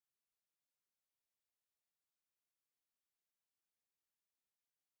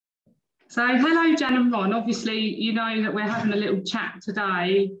So, hello, Jan and Ron. Obviously, you know that we're having a little chat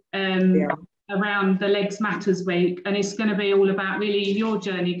today around the Legs Matters Week, and it's going to be all about really your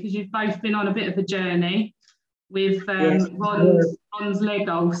journey, because you've both been on a bit of a journey with Ron's leg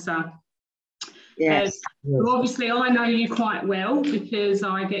ulcer. Yes. Well, obviously, I know you quite well because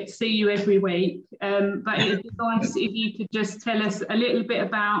I get to see you every week, but it'd be nice if you could just tell us a little bit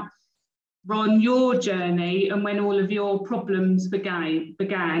about, Ron, your journey and when all of your problems began,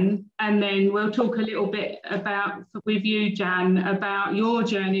 and then we'll talk a little bit about, with you, Jan, about your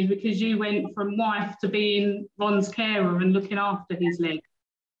journey, because you went from wife to being Ron's carer and looking after his leg.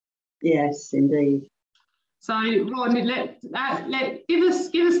 Yes, indeed. So, Ron, give us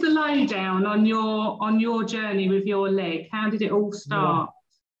the lowdown on your journey with your leg. How did it all start?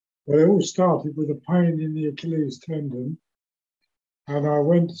 Well, it all started with a pain in the Achilles tendon. And I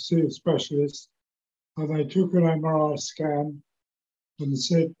went to see a specialist, and they took an MRI scan and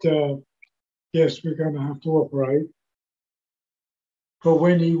said, yes, we're going to have to operate. But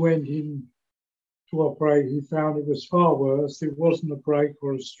when he went in to operate, he found it was far worse. It wasn't a break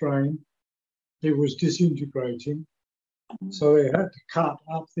or a strain. It was disintegrating. So they had to cut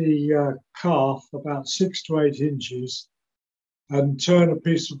up the calf about 6 to 8 inches and turn a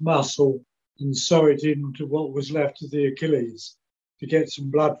piece of muscle and sew it into what was left of the Achilles to get some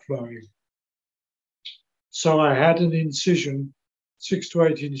blood flowing. So I had an incision 6 to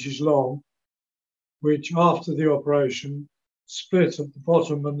 8 inches long, which after the operation split at the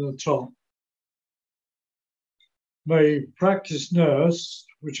bottom and the top. My practice nurse,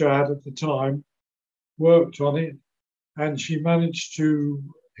 which I had at the time, worked on it, and she managed to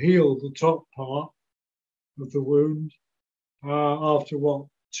heal the top part of the wound after,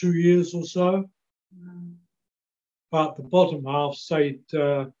 2 years or so? But the bottom half stayed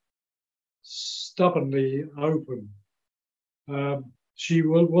stubbornly open. She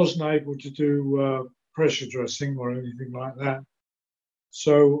wasn't able to do pressure dressing or anything like that.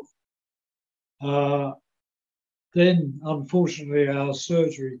 So then, unfortunately, our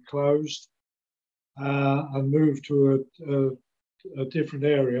surgery closed and moved to a different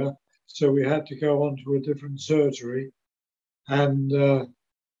area. So we had to go on to a different surgery. And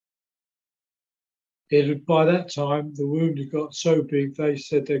by that time, the wound had got so big, they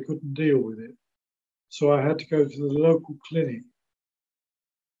said they couldn't deal with it. So I had to go to the local clinic.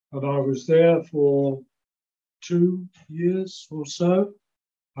 And I was there for 2 years or so.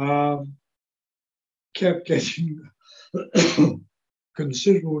 Kept getting a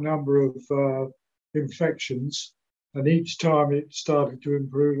considerable number of infections. And each time it started to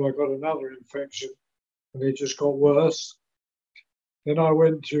improve, I got another infection, and it just got worse. Then I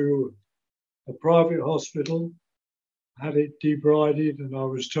went to a private hospital, had it debrided, and I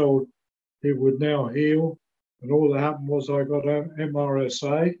was told it would now heal. And all that happened was I got an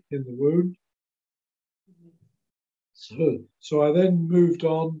MRSA in the wound. So I then moved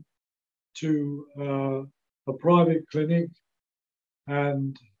on to a private clinic,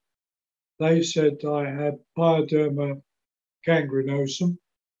 and they said I had pyoderma gangrenosum.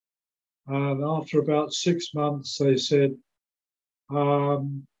 And after about 6 months, they said,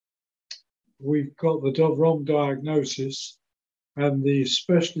 we've got the wrong diagnosis, and the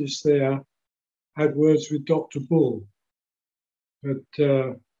specialist there had words with Dr. Bull at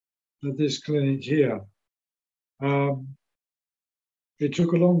this clinic here. It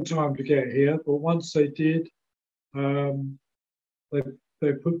took a long time to get here, but once they did,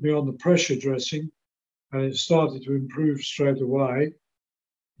 they put me on the pressure dressing, and it started to improve straight away.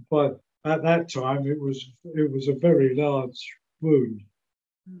 But at that time, it was a very large wound.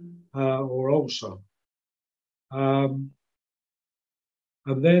 Or ulcer. And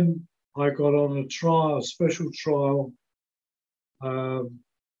then I got on a special trial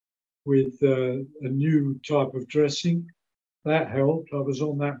with a new type of dressing. That helped. I was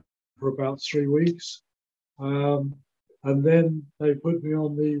on that for about 3 weeks. And then they put me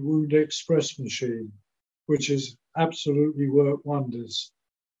on the Wound Express machine, which has absolutely worked wonders.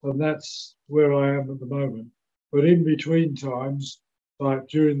 And that's where I am at the moment. But in between times, like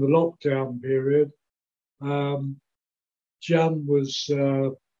during the lockdown period, Jan was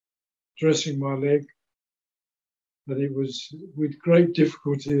dressing my leg, and it was with great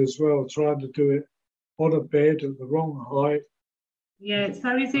difficulty as well, trying to do it on a bed at the wrong height. Yeah,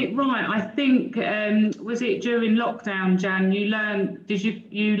 so is it right? I think, was it during lockdown, Jan, you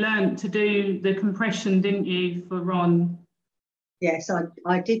learned to do the compression, didn't you, for Ron? Yes,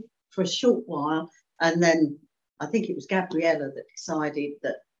 I did for a short while, and then I think it was Gabriella that decided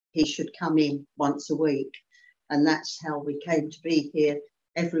that he should come in once a week. And that's how we came to be here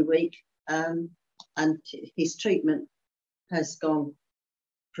every week. And his treatment has gone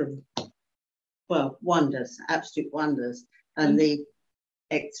from well, wonders, absolute wonders. And the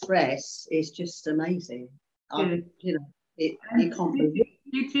Express is just amazing. You know, you can't believe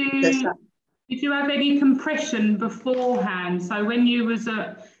did you have any compression beforehand? So when you was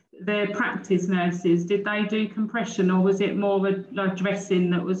at their practice nurses, did they do compression, or was it more of a dressing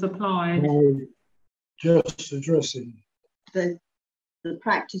that was applied? No, just a dressing. The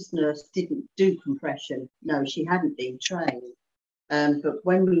practice nurse didn't do compression. No, she hadn't been trained. But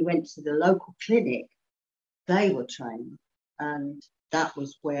when we went to the local clinic, they were trained, and that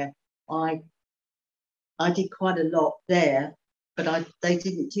was where I did quite a lot there, but they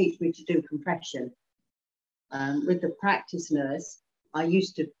didn't teach me to do compression. With the practice nurse, I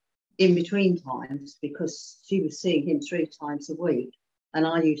used to, in between times, because she was seeing him 3 times a week, and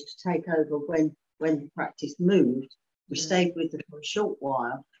I used to take over when the practice moved. We stayed with her for a short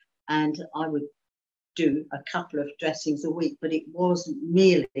while, and I would do a couple of dressings a week, but it wasn't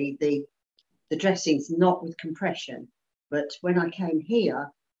merely the dressings, not with compression. But when I came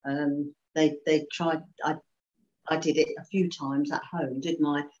here, they tried. I did it a few times at home, didn't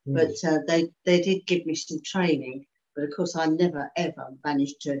I? But they did give me some training. But of course, I never ever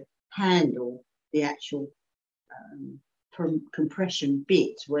managed to handle the actual compression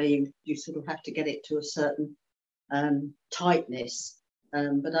bit, where you sort of have to get it to a certain tightness.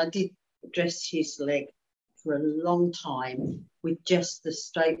 But I did dress his leg for a long time with just the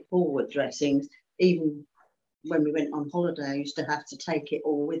straightforward dressings. Even when we went on holiday, I used to have to take it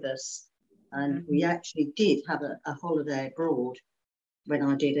all with us. And we actually did have a holiday abroad when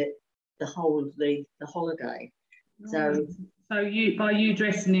I did it, the whole of the holiday. So by you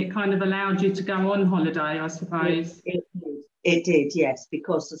dressing it kind of allowed you to go on holiday, I suppose. It did, yes,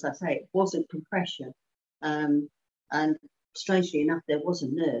 because as I say, it wasn't compression. And strangely enough, there was a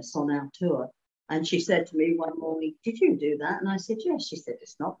nurse on our tour, and she said to me one morning, "Did you do that?" And I said, "Yes." She said,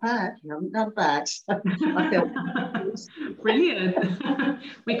 "It's not bad. You haven't done bad." So I felt brilliant.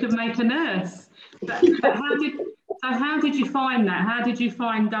 We could make a nurse. But how did you find that? How did you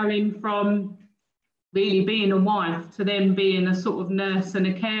find going from really being a wife to then being a sort of nurse and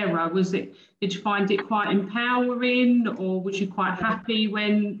a carer? Did you find it quite empowering, or was you quite happy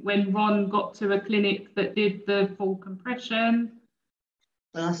when Ron got to a clinic that did the full compression?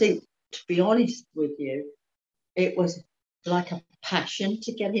 Well, I think, to be honest with you, it was like a passion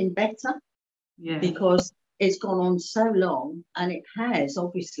to get him better. Yeah. Because it's gone on so long, and it has,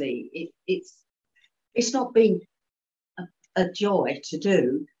 obviously, it's not been a joy to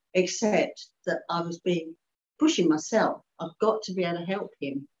do, except that I was pushing myself. I've got to be able to help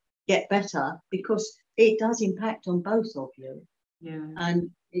him get better, because it does impact on both of you. Yeah. And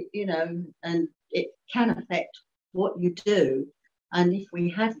and it can affect what you do. And if we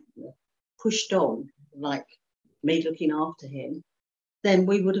hadn't pushed on, like me looking after him, then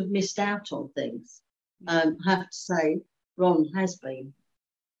we would have missed out on things. I have to say, Ron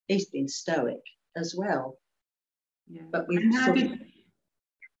he's been stoic as well. Yeah. But we've done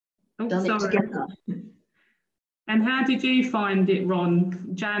it together. And how did you find it,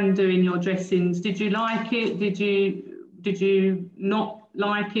 Ron, Jan, doing your dressings? Did you like it? Did you not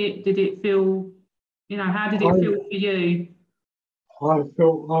like it? Did it feel, how did it feel for you? I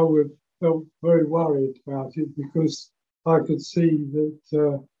felt very worried about it, because I could see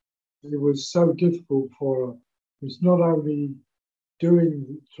that it was so difficult for her. It's not only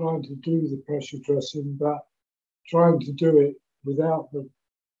trying to do the pressure dressing, but trying to do it without the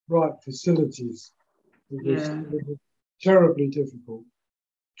right facilities. It was terribly difficult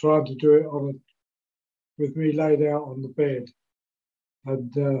trying to do it with me laid out on the bed,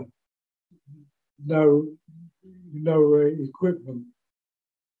 and no equipment.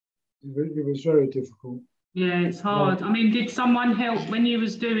 It was very difficult. Yeah, it's hard. I mean, did someone help when you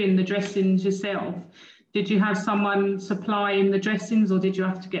was doing the dressings yourself? Did you have someone supplying the dressings, or did you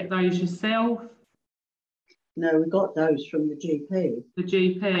have to get those yourself? No, we got those from the GP. The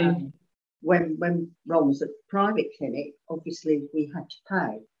GP. When Ron was at the private clinic, obviously we had to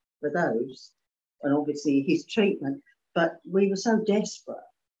pay for those, and obviously his treatment. But we were so desperate,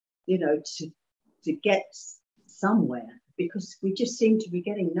 to get somewhere, because we just seemed to be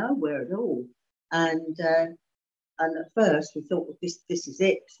getting nowhere at all. And at first we thought, well, this is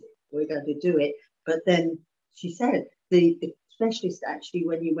it, we're going to do it. But then she said, the specialist actually,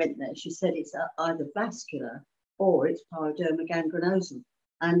 when you went there, she said it's either vascular or it's pyoderma gangrenosum.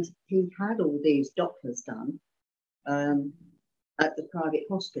 And he had all these Dopplers done at the private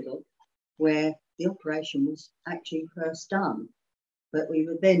hospital where the operation was actually first done. But we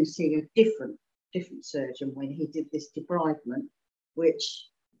were then seeing a different surgeon when he did this debridement, which,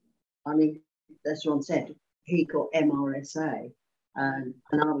 I mean, as Ron said, he got MRSA, And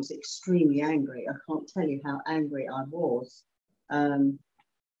I was extremely angry. I can't tell you how angry I was. And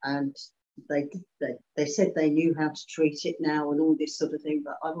they said they knew how to treat it now and all this sort of thing,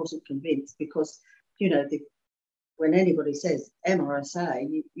 but I wasn't convinced because, you know, when anybody says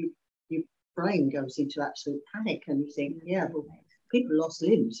MRSA, your brain goes into absolute panic and you think, yeah, well, people lost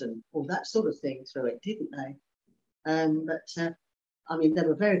limbs and all that sort of thing through it, didn't they? But I mean, they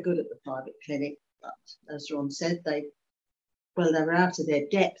were very good at the private clinic, but as Ron said, they were out of their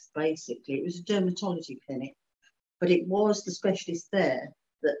depth, basically. It was a dermatology clinic, but it was the specialist there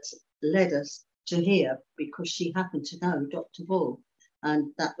that led us to here because she happened to know Dr. Bull,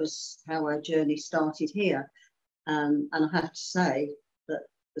 and that was how our journey started here. And I have to say that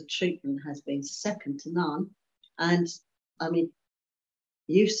the treatment has been second to none. And I mean,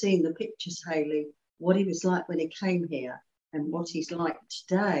 you've seen the pictures, Hayley, what he was like when he came here and what he's like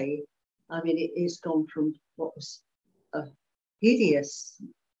today. I mean, it has gone from what was a hideous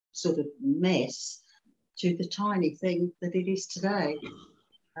sort of mess to the tiny thing that it is today.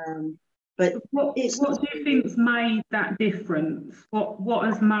 But what do you think's made that difference? What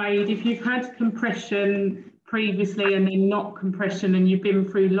has made, if you've had compression previously and then not compression and you've been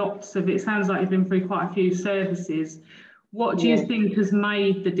through lots of, it sounds like you've been through quite a few services, what do you think has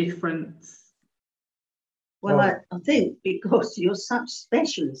made the difference? Well, I think because you're such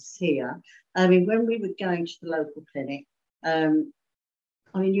specialists here. I mean, when we were going to the local clinic, I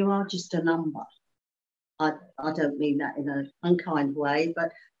mean, you are just a number. I don't mean that in an unkind way,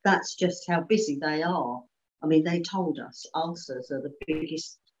 but that's just how busy they are. I mean, they told us ulcers are the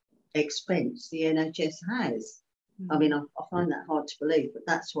biggest expense the NHS has. I mean, I find that hard to believe, but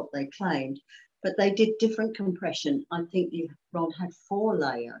that's what they claimed. But they did different compression. I think Ron had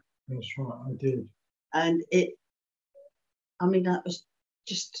 4-layer. That's right, I did. And I mean, that was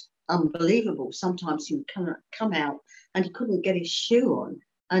just unbelievable. Sometimes he would come out and he couldn't get his shoe on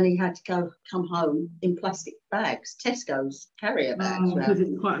and he had to come home in plastic bags, Tesco's carrier bags. Because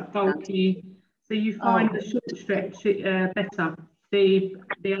it's quite bulky. So you find the short stretch better? The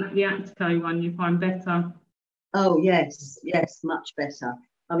Actico one you find better? Oh, yes, much better.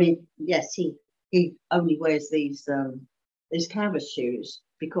 I mean, yes, he only wears these canvas shoes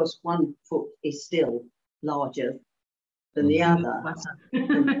because one foot is still larger than the other.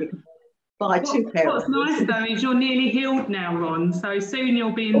 Buy 2 pairs. What's nice though is you're nearly healed now, Ron. So soon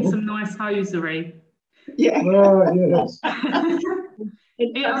you'll be in some nice hosiery. Yeah. Yes. I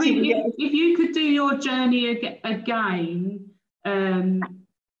mean, if you could do your journey again, and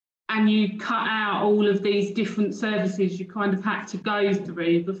you cut out all of these different services you kind of had to go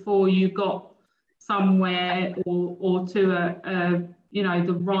through before you got somewhere or to a you know,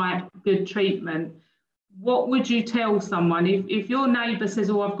 the right good treatment, what would you tell someone if your neighbour says,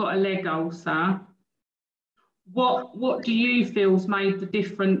 oh, I've got a leg ulcer? What do you feel's made the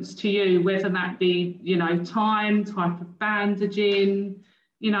difference to you, whether that be, you know, type of bandaging,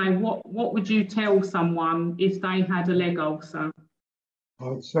 you know, what would you tell someone if they had a leg ulcer?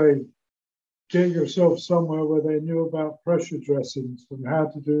 I'd say get yourself somewhere where they knew about pressure dressings and how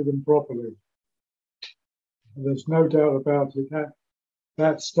to do them properly. And there's no doubt about it,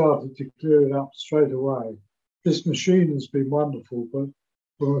 that started to clear it up straight away. This machine has been wonderful, but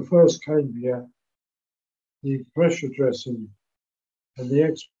when we first came here, the pressure dressing and the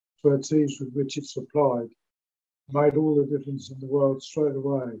expertise with which it's applied made all the difference in the world straight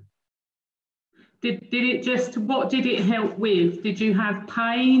away. Did it just, what did it help with? Did you have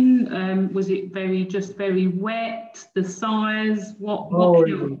pain? Was it just very wet? The size? What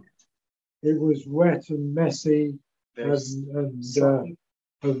helped? It was wet and messy and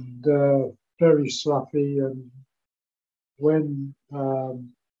very sloppy. And when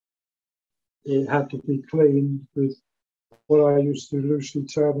it had to be cleaned with what I used to loosely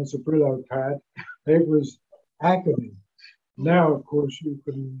term as a Brillo pad, it was agony. Now, of course, you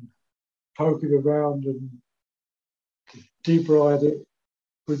can poke it around and debride it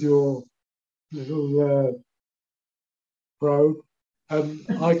with your little probe, and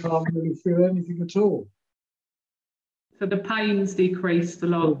I can't really feel anything at all. So the pain's decreased a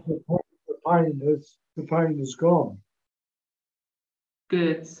lot. The pain has gone.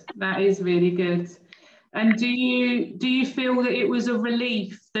 Good. That is really good. And do you feel that it was a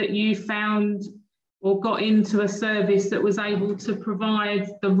relief that you found or got into a service that was able to provide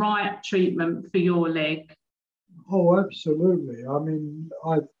the right treatment for your leg? Oh, absolutely. I mean,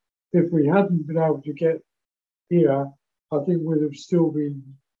 if we hadn't been able to get here, I think we'd have still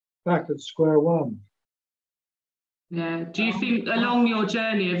been back at square one. Yeah. Do you think along your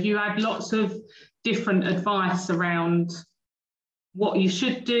journey, have you had lots of different advice around what you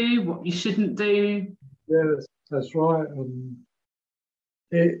should do, what you shouldn't do? Yes, that's right. And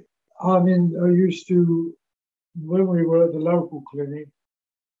I mean, I used to, when we were at the local clinic,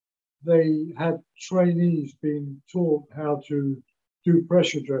 they had trainees being taught how to do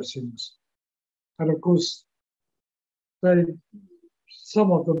pressure dressings. And of course,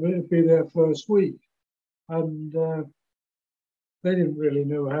 some of them would be their first week, and they didn't really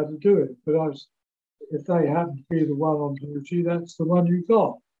know how to do it. But if they happened to be the one on duty, that's the one you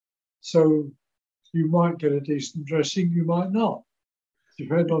got. So you might get a decent dressing, you might not,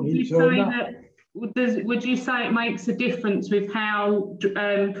 depending on who turned up. Would you say it makes a difference with how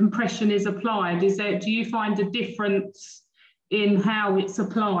compression is applied? Do you find a difference in how it's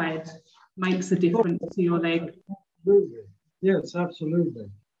applied makes a difference to your leg? Absolutely. Yes, absolutely.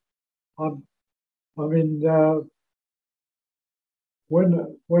 I mean,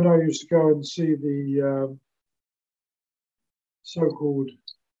 when I used to go and see the so-called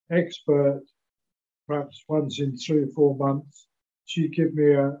expert, perhaps once in 3 or 4 months, she'd give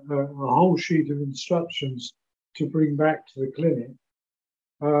me a whole sheet of instructions to bring back to the clinic,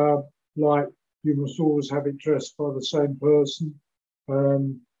 like you must always have it dressed by the same person.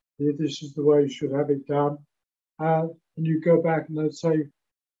 This is the way you should have it done. And you go back and they'd say,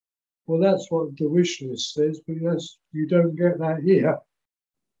 well, that's what the wish list says, but yes, you don't get that here.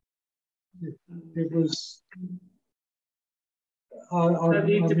 It was...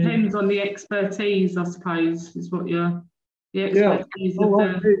 it depends on the expertise, I suppose, is what the expertise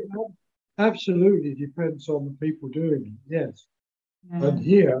yeah. of It absolutely depends on the people doing it, yes. Yeah. And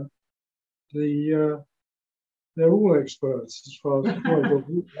here, they're all experts as far as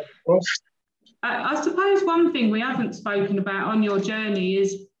I suppose one thing we haven't spoken about on your journey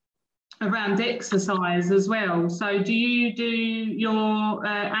is around exercise as well. So do you do your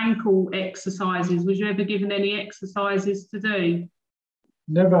ankle exercises? Was you ever given any exercises to do?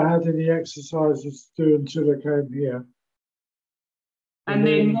 Never had any exercises to do until I came here. And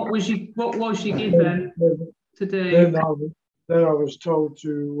then what was you given to do? Then I was told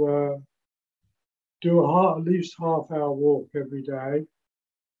to do at least half-hour walk every day,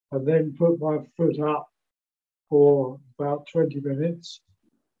 and then put my foot up for about 20 minutes,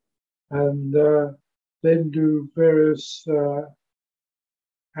 and then do various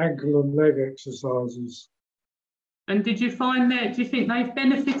ankle and leg exercises. And did you find that, do you think they've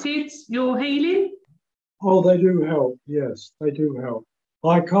benefited your healing? Oh, they do help, yes, they do help.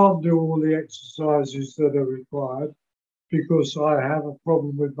 I can't do all the exercises that are required because I have a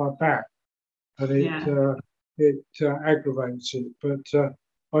problem with my back, and it aggravates it. But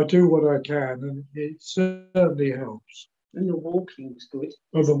I do what I can, and it certainly helps. And the walking is good.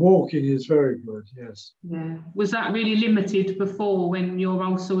 Well, the walking is very good, yes. Yeah. Was that really limited before when your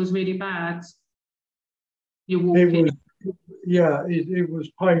ulcer was really bad? Your walking? It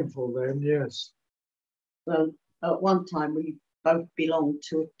was painful then, yes. Well, at one time we both belonged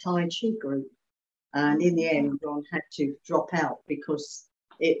to a Tai Chi group, and in the end Ron had to drop out because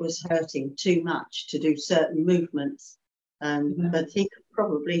it was hurting too much to do certain movements. But he could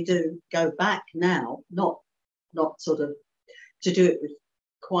probably go back now, not sort of to do it with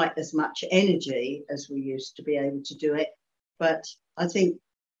quite as much energy as we used to be able to do it. But I think,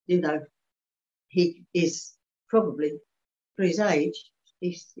 he is probably, for his age,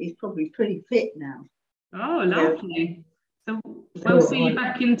 he's probably pretty fit now. Oh, lovely. So we'll see you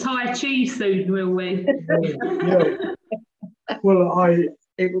back in Tai Chi soon, will we? Yeah. Well,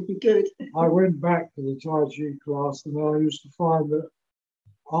 it would be good. I went back to the Tai Chi class, and I used to find that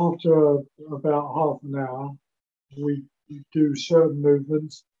after about half an hour, we do certain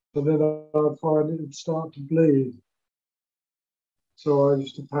movements, and then I'd find it would start to bleed. So I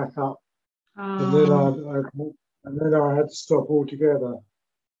used to pack up, and then I had to stop altogether.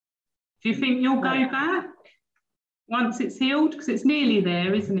 Do you think you'll go back once it's healed? Because it's nearly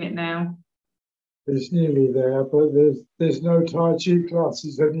there, isn't it now? It's nearly there, but there's no Tai Chi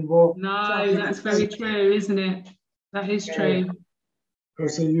classes anymore. No, that's very true, isn't it? That is true.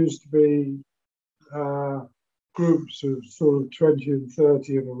 Because there used to be groups of sort of 20 and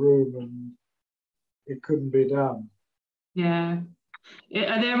 30 in a room, and it couldn't be done. Yeah.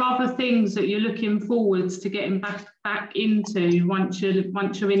 Are there other things that you're looking forwards to getting back into once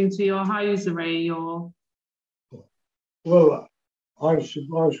you're into your hosiery, or? Well, I should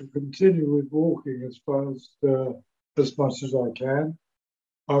continue with walking as much as I can.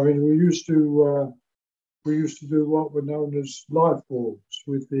 I mean, we used to do what were known as life walks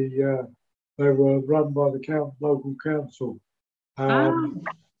with they were run by the local council, and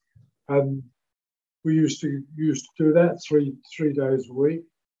we used to do that three days a week.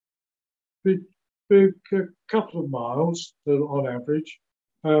 Be a couple of miles on average,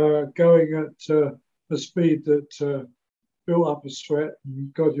 going at a speed that built up a sweat and you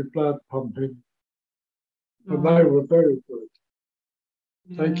got your blood pumping. And they were very good.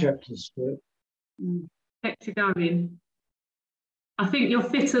 They kept us fit. Kept you going. I think you're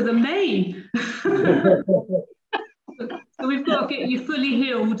fitter than me. So we've got to get you fully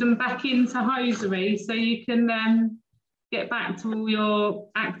healed and back into hosiery so you can get back to all your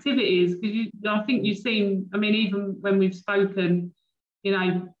activities. Because I think you seem, I mean, even when we've spoken, you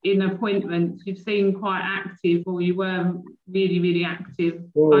know, in appointments, you've seemed quite active, or you were really, really active.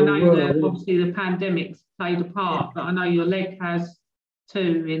 Well, I know that obviously the pandemic's played a part, but I know your leg has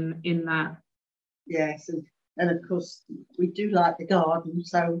too in that. Yes, and of course we do like the garden,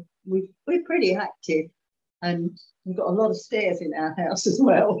 so we're pretty active, and we've got a lot of stairs in our house as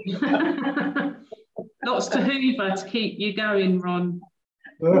well. Lots to hoover to keep you going, Ron.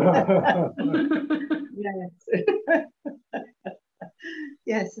 Yes.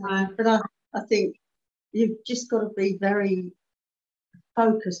 Yes, but I think you've just got to be very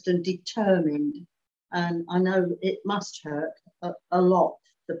focused and determined, and I know it must hurt a lot,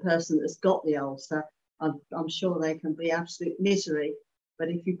 the person that's got the ulcer. I'm sure they can be absolute misery, but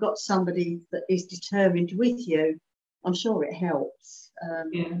if you've got somebody that is determined with you, I'm sure it helps.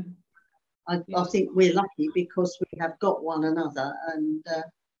 I think we're lucky because we have got one another, and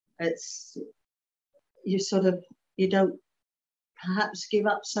it's you don't perhaps give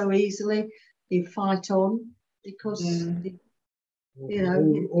up so easily. You fight on because you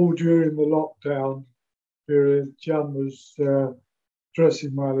know. All during the lockdown period, Jan was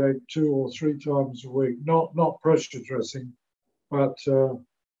dressing my leg 2 or 3 times a week. Not pressure dressing, but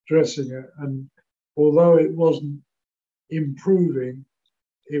dressing it. And although it wasn't improving,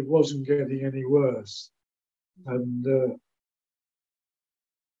 it wasn't getting any worse. And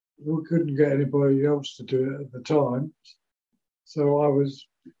we couldn't get anybody else to do it at the time. So I was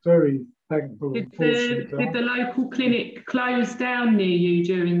very thankful and fortunate. Did the local clinic close down near you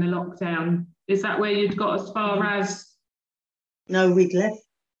during the lockdown? Is that where you'd got as far as? No, we'd left.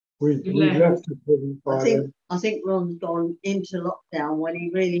 We left the clinic by then. I think Ron's gone into lockdown when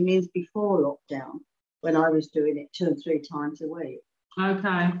he really means before lockdown, when I was doing it 2 and 3 times a week.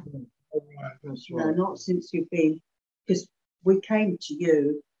 Okay. That's right. No, not since you've been, because we came to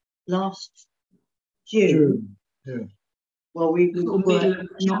you last June. Yeah. Well, we sort of middle of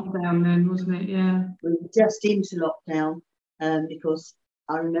lockdown then, wasn't it? Yeah. We were just into lockdown, because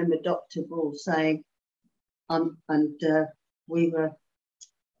I remember Dr. Bull saying, we were,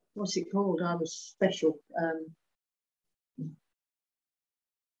 what's it called? I was special.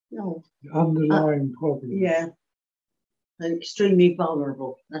 No. Underlying problem. Yeah. And extremely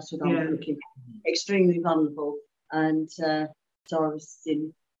vulnerable. That's what I'm looking for. Extremely vulnerable. And so I was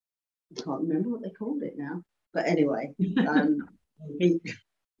in, I can't remember what they called it now. But anyway,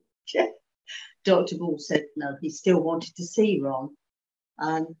 Dr. Ball said no, he still wanted to see Ron.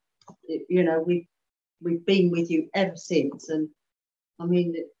 And, you know, we've been with you ever since. And I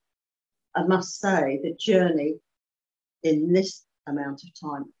mean, I must say the journey in this amount of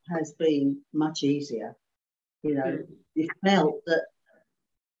time has been much easier. You know, you felt that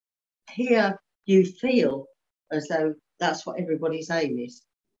here you feel as though that's what everybody's aim is,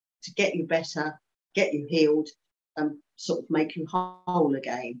 to get you better, get you healed, and sort of make you whole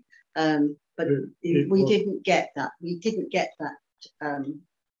again. But we didn't get that. We didn't get that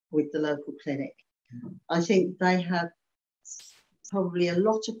with the local clinic. I think they have probably a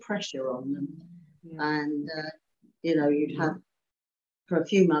lot of pressure on them. And, you know, you'd have, for a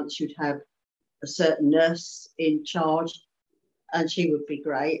few months, you'd have a certain nurse in charge, and she would be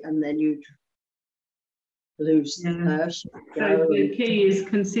great, and then you'd lose her. So the key is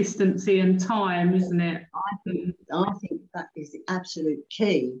consistency and time, isn't it? I think that is the absolute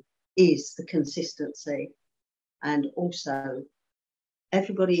key, is the consistency. And also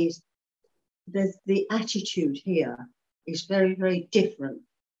the attitude here is very, very different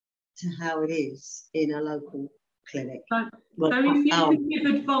to how it is in a local clinic. So if you could give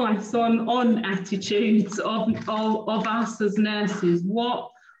advice on attitudes of us as nurses,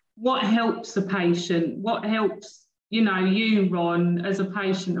 what helps a patient? What helps, you know, you, Ron, as a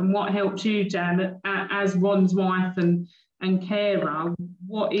patient, and what helps you, Jan, as Ron's wife and carer?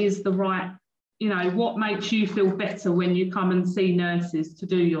 What is the right, you know, what makes you feel better when you come and see nurses to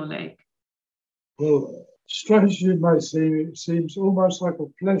do your leg? Well, strange as it may seem, it seems almost like a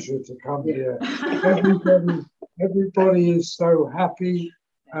pleasure to come here. Everybody is so happy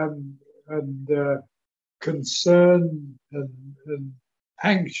and concerned and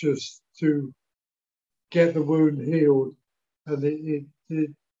anxious to get the wound healed, and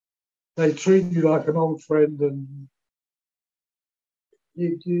they treat you like an old friend, and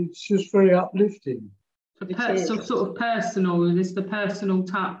it's just very uplifting. sort of personal. There's the personal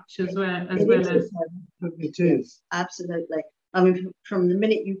touch as well as it is. Absolutely. I mean, from the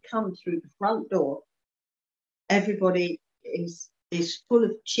minute you come through the front door, everybody is full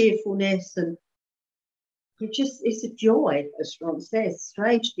of cheerfulness, and it's a joy, as Ron says.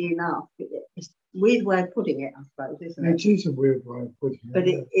 Strangely enough, it's a weird way of putting it, I suppose, isn't it? It is a weird way of putting it. But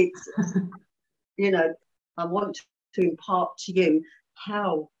it's, you know, I want to impart to you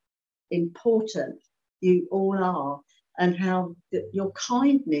how important you all are, and how your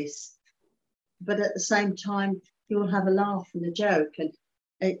kindness, but at the same time, you'll have a laugh and a joke, and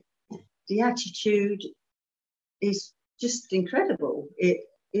the attitude is just incredible.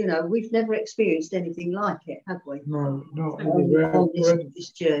 You know, we've never experienced anything like it, have we? No, not on this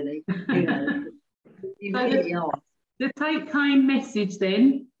journey. You know, you really are. The take-home message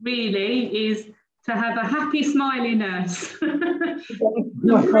then really is to have a happy, smiley nurse.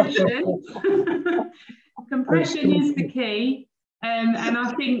 Compression is the key. And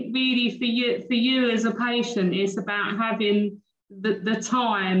I think really for you as a patient, it's about having the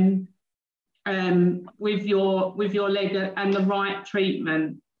time with your leg and the right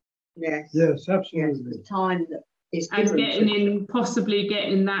treatment. Yes. Yes, absolutely. Yes, the time that is given, possibly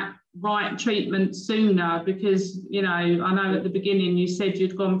getting that right treatment sooner, because you know, I know at the beginning you said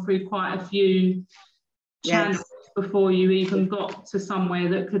you'd gone through quite a few channels before you even got to somewhere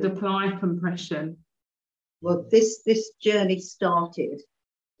that could apply compression. Well, this journey started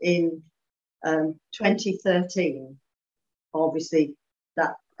in 2013. Obviously,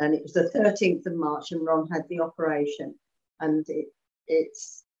 and it was the 13th of March, and Ron had the operation, and it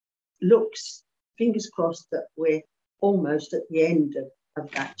looks, fingers crossed, that we're almost at the end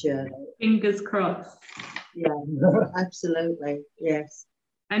of that journey. Fingers crossed. Yeah, absolutely, yes.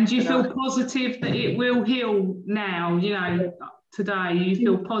 And do you feel positive that it will heal now? You know, today you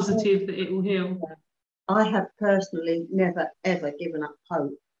feel positive that it will heal? I have personally never, ever given up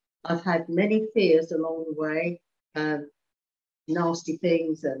hope. I've had many fears along the way, nasty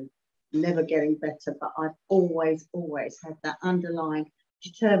things and never getting better, but I've always had that underlying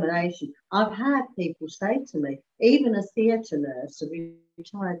determination. I've had people say to me, even a theatre nurse, a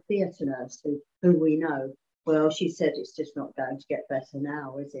retired theatre nurse who we know, well, she said it's just not going to get better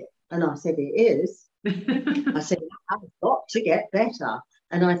now, is it? And I said, it is. I said, I've got to get better.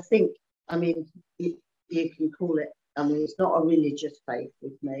 And I think, I mean, you can call it, I mean, it's not a religious faith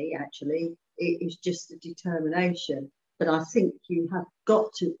with me, actually. It is just a determination. But I think you have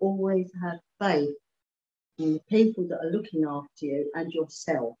got to always have faith in the people that are looking after you and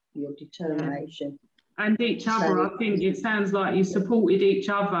yourself, your determination. And each other. I think it sounds like you supported each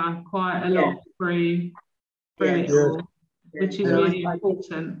other quite a lot through it all, which is really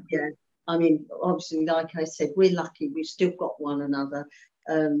important. Yeah, I mean, obviously, like I said, we're lucky. We've still got one another.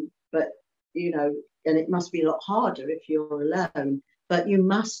 But, you know, and it must be a lot harder if you're alone. But you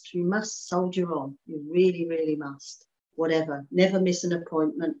must soldier on. You really, really must. Whatever. Never miss an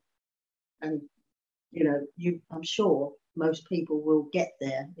appointment. And, you know, I'm sure most people will get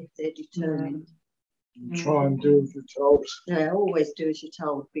there if they're determined. Try and do as you're told. Yeah, always do as you're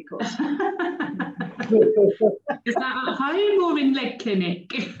told, because... Is that at home or in leg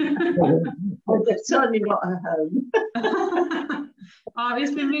clinic? Certainly not at home. Oh,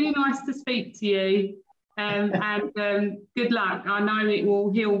 it's been really nice to speak to you, and good luck. I know it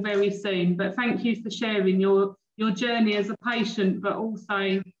will heal very soon, but thank you for sharing your journey as a patient, but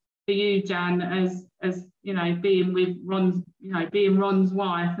also for you, Jan, as you know, being with Ron's, you know, being Ron's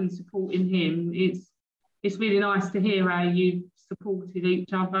wife and supporting him. It's really nice to hear how you supported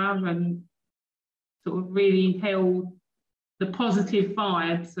each other and sort of really held the positive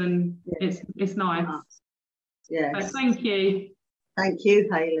vibes, and it's nice. Yes. But thank you. Thank you,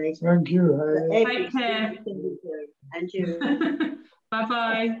 Hayley. Thank you, Hayley. Take care. And you.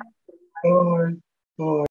 Bye-bye. Bye. Bye.